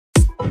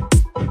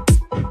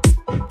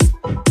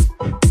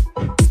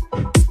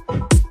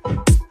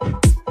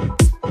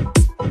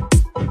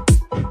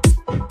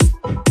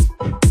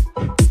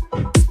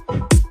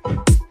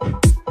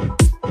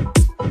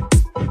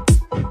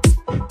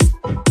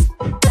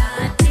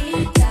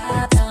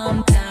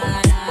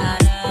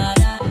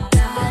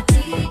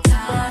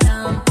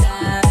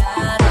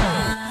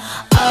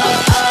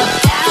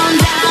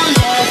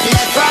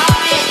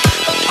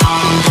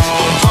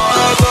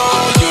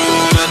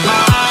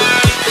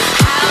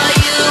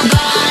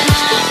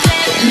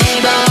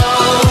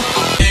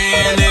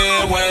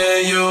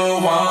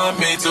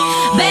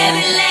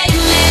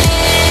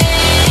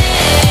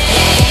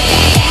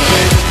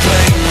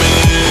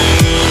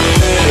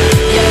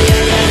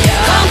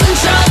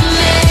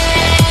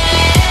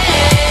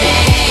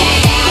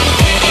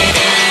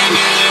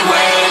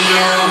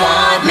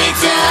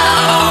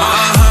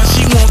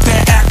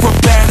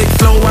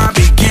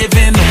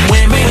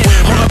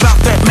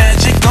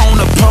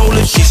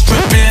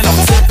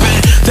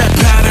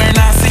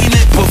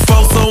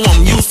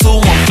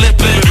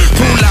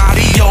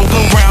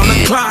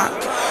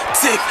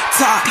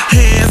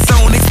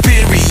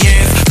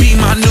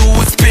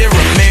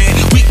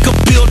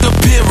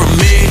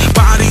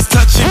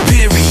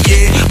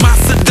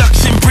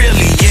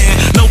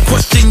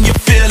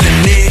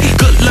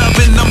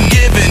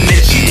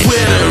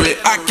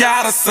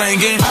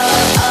singing. Up, up,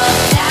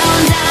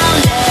 down, down,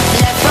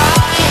 left, left,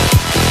 right.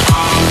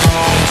 I'm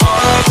gon'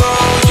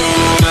 puzzle you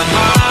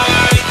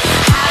tonight.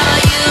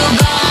 How you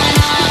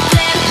gonna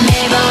flip me,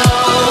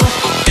 boo?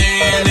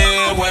 Any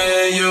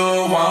way you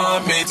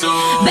want me to.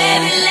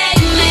 Baby, let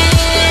me.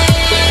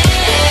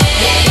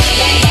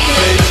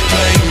 Baby,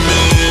 play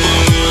me.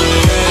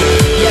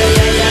 Yeah,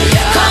 yeah, yeah,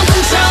 yeah. Come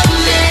control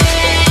me.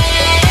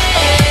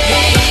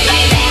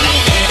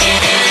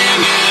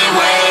 Any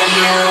way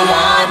you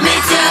want me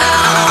to.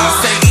 I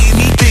say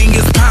anything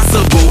is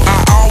possible. I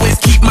always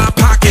keep my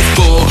pockets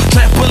full.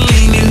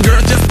 Trampoline and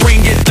girl, just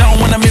bring it. Don't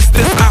wanna miss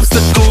this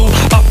obstacle.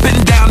 Up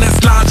and down, that's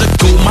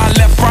logical. My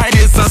left, right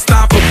is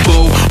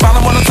unstoppable.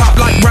 Bottom on the top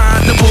like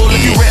ride the bull.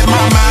 If you read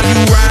my mind,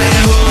 you riding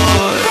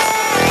hood.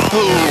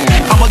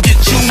 I'ma get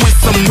you in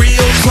some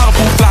real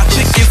trouble. Fly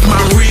chick is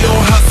my real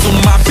hustle.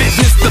 My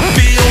business to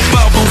feel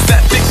bubbles.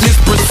 That thickness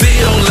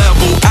Brazil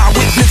level. I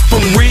witness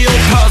for real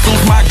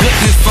puzzles. My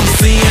goodness, I'm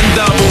seeing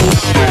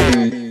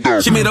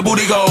double. She made a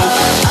booty go.